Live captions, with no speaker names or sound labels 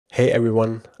Hey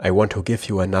everyone, I want to give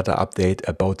you another update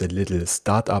about a little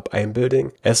startup I'm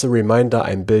building. As a reminder,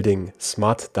 I'm building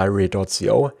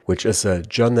smartdiary.co, which is a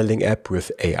journaling app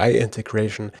with AI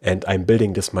integration, and I'm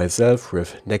building this myself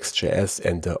with Next.js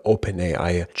and the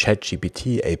OpenAI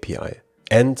ChatGPT API.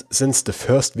 And since the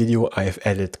first video, I've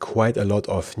added quite a lot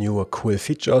of new cool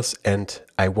features and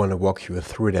I want to walk you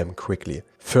through them quickly.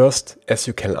 First, as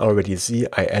you can already see,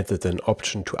 I added an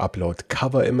option to upload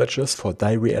cover images for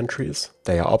diary entries.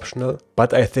 They are optional,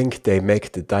 but I think they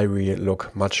make the diary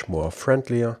look much more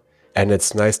friendlier. And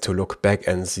it's nice to look back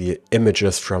and see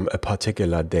images from a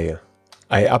particular day.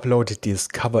 I uploaded these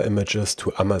cover images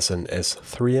to Amazon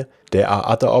S3. There are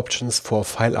other options for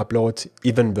file upload.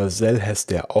 Even Vercel has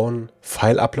their own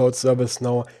file upload service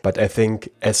now, but I think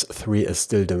S3 is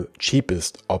still the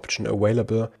cheapest option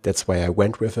available. That's why I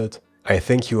went with it. I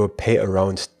think you will pay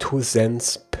around 2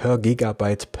 cents per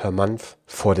gigabyte per month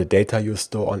for the data you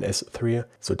store on S3.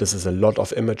 So this is a lot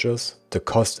of images. The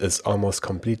cost is almost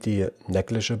completely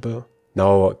negligible.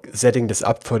 Now, setting this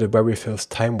up for the very first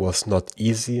time was not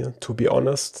easy, to be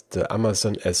honest. The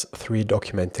Amazon S3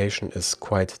 documentation is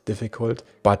quite difficult,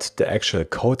 but the actual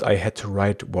code I had to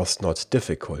write was not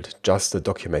difficult, just the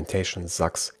documentation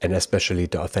sucks, and especially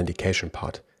the authentication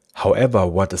part. However,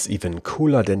 what is even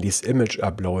cooler than these image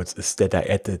uploads is that I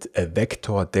added a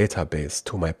vector database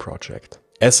to my project.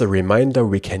 As a reminder,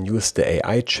 we can use the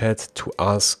AI chat to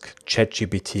ask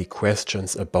ChatGPT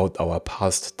questions about our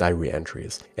past diary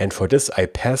entries. And for this, I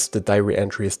passed the diary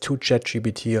entries to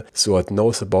ChatGPT so it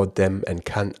knows about them and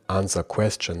can answer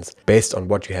questions based on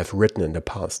what you have written in the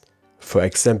past. For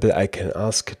example, I can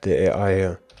ask the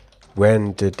AI,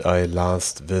 when did I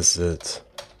last visit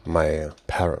my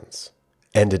parents?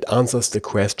 And it answers the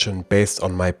question based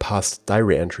on my past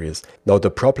diary entries. Now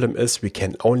the problem is we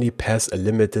can only pass a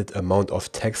limited amount of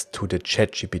text to the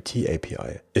ChatGPT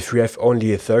API. If we have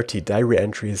only 30 diary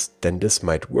entries, then this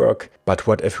might work. But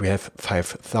what if we have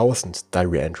 5,000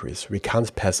 diary entries? We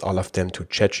can't pass all of them to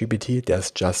ChatGPT,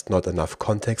 there's just not enough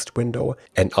context window.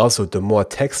 And also the more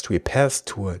text we pass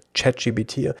to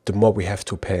ChatGPT, the more we have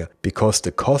to pay. Because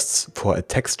the costs for a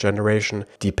text generation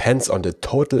depends on the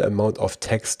total amount of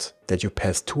text that you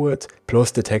pass to it,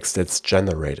 plus the text that's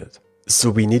generated. So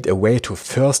we need a way to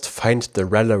first find the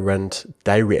relevant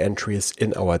diary entries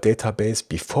in our database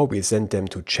before we send them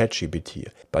to ChatGPT.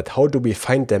 But how do we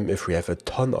find them if we have a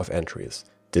ton of entries?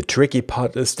 The tricky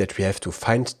part is that we have to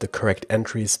find the correct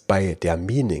entries by their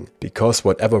meaning, because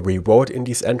whatever we wrote in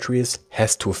these entries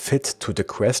has to fit to the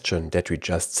question that we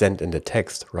just sent in the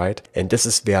text, right? And this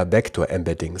is where vector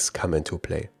embeddings come into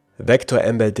play. Vector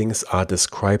embeddings are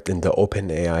described in the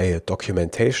OpenAI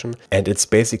documentation, and it's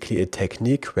basically a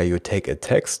technique where you take a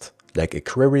text, like a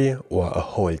query or a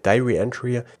whole diary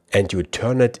entry, and you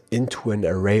turn it into an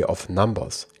array of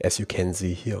numbers, as you can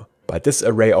see here. But this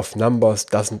array of numbers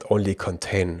doesn't only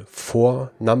contain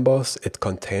 4 numbers, it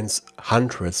contains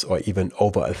hundreds or even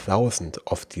over 1,000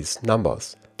 of these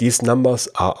numbers. These numbers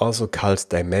are also called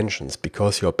dimensions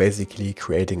because you're basically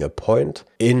creating a point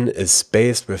in a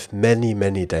space with many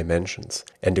dimensions.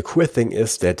 And the cool thing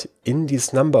is that in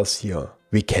these numbers here,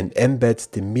 we can embed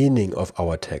the meaning of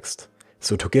our text.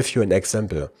 So to give you an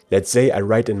example, let's say I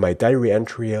write in my diary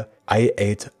entry, I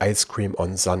ate ice cream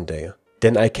on Sunday.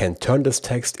 Then I can turn this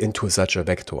text into such a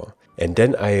vector. And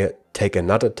then I take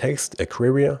another text, a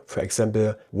query, for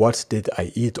example, what did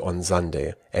I eat on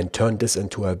Sunday? And turn this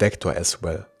into a vector as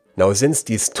well. Now, since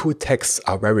these two texts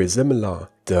are very similar,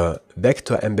 the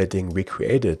vector embedding we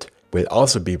created will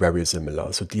also be very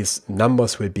similar. So these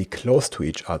numbers will be close to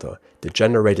each other. The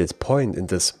generated point in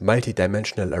this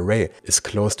multi-dimensional array is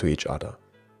close to each other.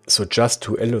 So just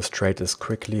to illustrate this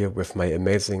quickly with my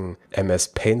amazing MS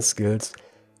Paint skills,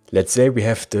 let's say we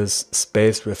have this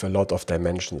space with a lot of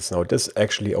dimensions. Now this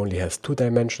actually only has 2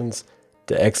 dimensions,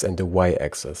 the X and the Y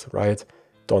axis, right?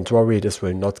 Don't worry, this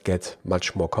will not get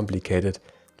much more complicated.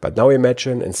 But now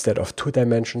imagine instead of 2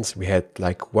 dimensions, we had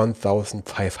like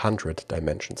 1,500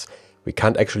 dimensions. We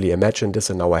can't actually imagine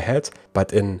this in our head,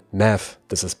 but in math,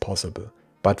 this is possible.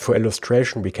 But for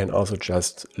illustration, we can also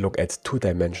just look at 2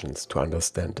 dimensions to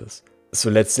understand this.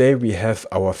 So let's say we have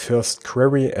our first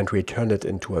query and we turn it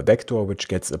into a vector which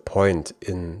gets a point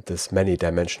in this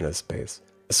many-dimensional space.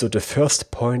 So the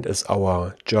first point is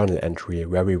our journal entry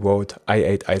where we wrote, I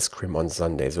ate ice cream on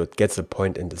Sunday. So it gets a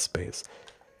point in the space.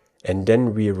 And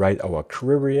then we write our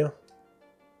query,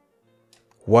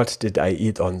 what did I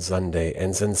eat on Sunday?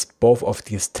 And since both of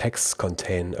these texts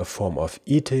contain a form of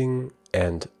eating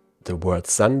and the word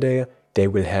Sunday, they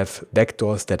will have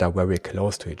vectors that are very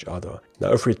close to each other.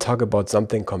 Now if we talk about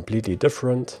something completely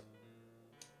different,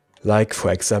 Like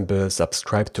for example,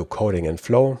 subscribe to Coding and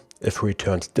Flow. If we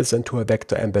turned this into a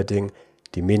vector embedding,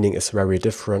 the meaning is very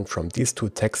different from these two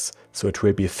texts, so it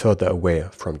will be further away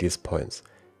from these points.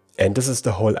 And this is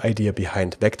the whole idea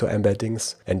behind vector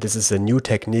embeddings, and this is a new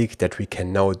technique that we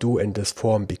can now do in this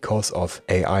form because of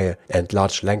AI and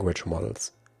large language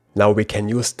models. Now we can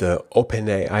use the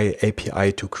OpenAI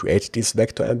API to create these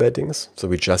vector embeddings. So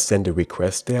we just send a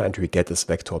request there and we get this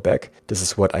vector back. This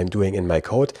is what I'm doing in my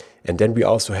code. And then we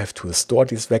also have to store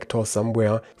these vectors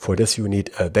somewhere. For this you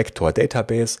need a vector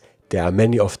database. There are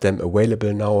many of them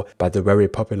available now, but the very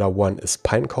popular one is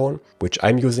Pinecone, which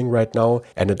I'm using right now.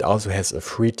 And it also has a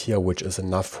free tier, which is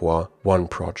enough for one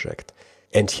project.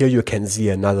 And here you can see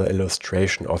another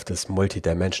illustration of this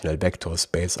multi-dimensional vector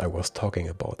space I was talking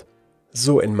about.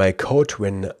 So in my code,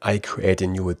 when I create a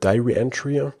new diary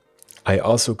entry, I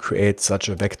also create such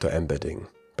a vector embedding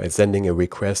by sending a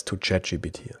request to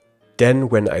ChatGPT. Then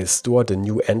when I store the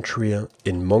new entry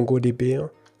in MongoDB,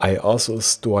 I also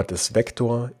store this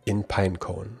vector in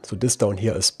Pinecone. So this down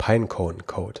here is Pinecone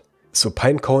code. So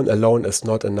Pinecone alone is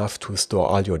not enough to store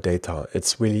all your data.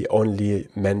 It's really only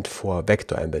meant for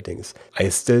vector embeddings. I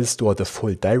still store the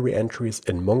full diary entries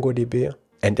in MongoDB.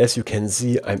 And as you can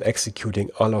see, I'm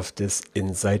executing all of this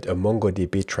inside a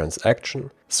MongoDB transaction,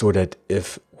 so that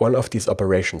if one of these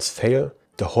operations fail,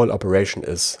 the whole operation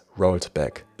is rolled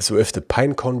back. So if the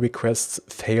Pinecone request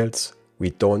fails, we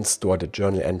don't store the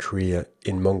journal entry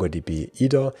in MongoDB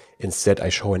either. Instead, I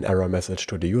show an error message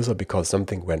to the user because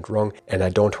something went wrong, and I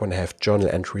don't want to have journal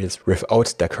entries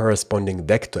without the corresponding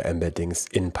vector embeddings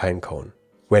in Pinecone.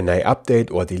 When I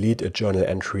update or delete a journal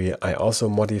entry, I also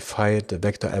modify the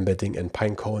vector embedding in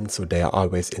Pinecone so they are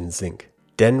always in sync.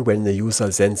 Then when the user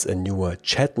sends a new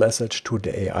chat message to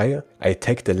the AI, I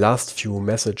take the last few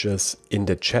messages in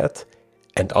the chat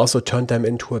and also turn them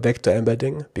into a vector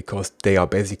embedding because they are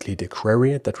basically the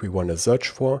query that we want to search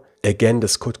for. Again,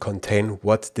 this could contain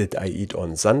what did I eat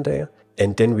on Sunday,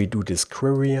 and then we do this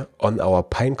query on our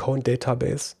Pinecone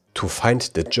database to find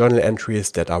the journal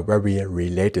entries that are very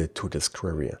related to this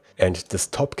query. And this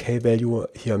top K value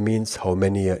here means how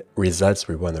many results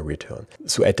we want to return.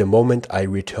 So at the moment I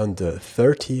return the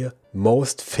 30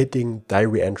 most fitting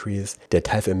diary entries that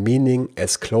have a meaning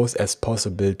as close as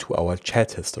possible to our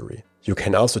chat history. You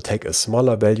can also take a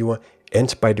smaller value.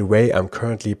 And by the way, I'm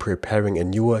currently preparing a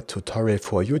new tutorial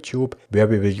for YouTube where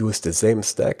we will use the same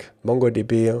stack,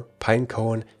 MongoDB,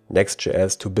 Pinecone,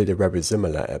 Next.js to build a very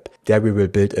similar app. There we will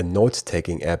build a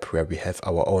note-taking app where we have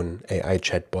our own AI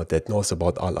chatbot that knows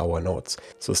about all our notes.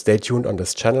 So stay tuned on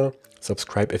this channel,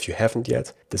 subscribe if you haven't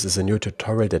yet. This is a new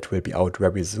tutorial that will be out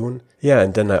very soon. Yeah,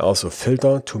 and then I also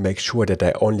filter to make sure that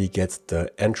I only get the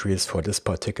entries for this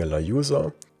particular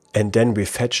user. And then we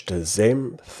fetch the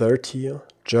same 30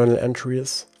 journal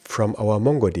entries from our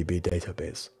MongoDB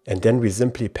database. And then we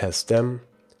simply pass them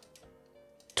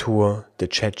to the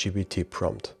ChatGPT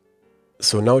prompt.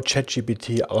 So now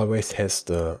ChatGPT always has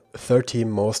the 30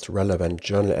 most relevant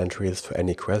journal entries for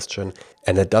any question,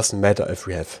 and it doesn't matter if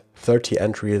we have 30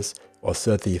 entries or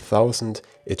 30,000,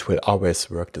 it will always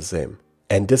work the same.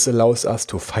 And this allows us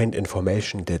to find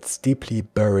information that's deeply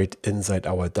buried inside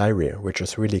our diary, which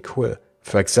is really cool.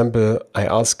 For example, I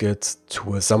ask it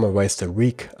to summarize the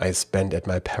week I spent at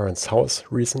my parents' house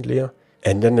recently,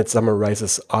 and then it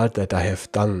summarizes all that I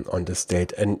have done on this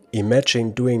date. And imagine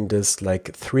doing this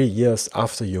like 3 years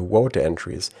after you wrote the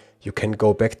entries. You can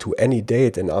go back to any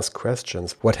date and ask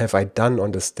questions. What have I done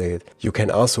on this date? You can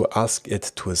also ask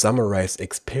it to summarize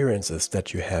experiences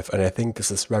that you have. And I think this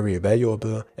is very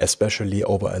valuable, especially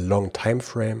over a long time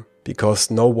frame, because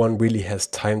no one really has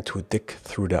time to dig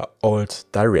through the old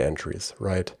diary entries,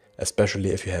 right?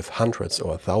 Especially if you have hundreds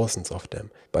or thousands of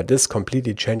them. But this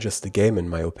completely changes the game in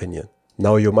my opinion.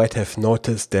 Now you might have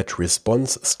noticed that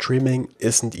response streaming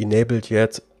isn't enabled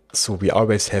yet, so we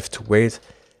always have to wait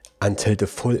until the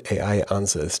full AI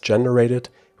answer is generated.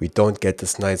 We don't get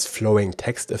this nice flowing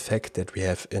text effect that we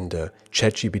have in the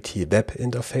ChatGPT web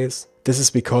interface. This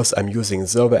is because I'm using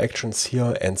server actions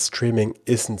here and streaming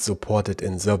isn't supported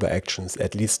in server actions,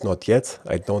 at least not yet.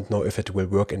 I don't know if it will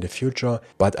work in the future,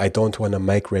 but I don't want to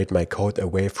migrate my code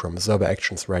away from server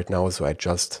actions right now, so I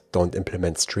just don't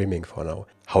implement streaming for now.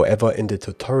 However, in the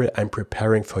tutorial I'm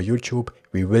preparing for YouTube,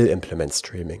 we will implement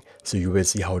streaming, so you will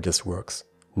see how this works.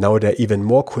 Now there are even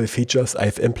more cool features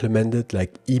I've implemented,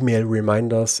 like email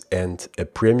reminders and a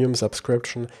premium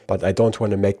subscription, but I don't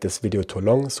want to make this video too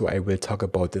long, so I will talk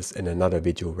about this in another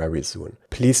video very soon.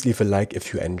 Please leave a like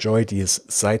if you enjoy these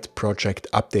side project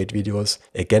update videos.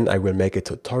 Again, I will make a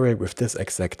tutorial with this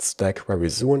exact stack very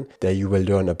soon. There you will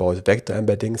learn about vector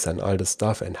embeddings and all the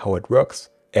stuff and how it works.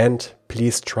 And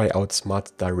please try out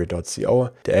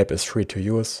smartdiary.co. The app is free to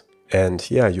use. And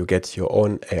yeah, you get your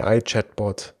own AI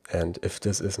chatbot. And if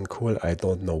this isn't cool, I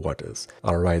don't know what is.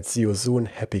 Alright, see you soon.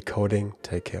 Happy coding.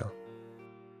 Take care.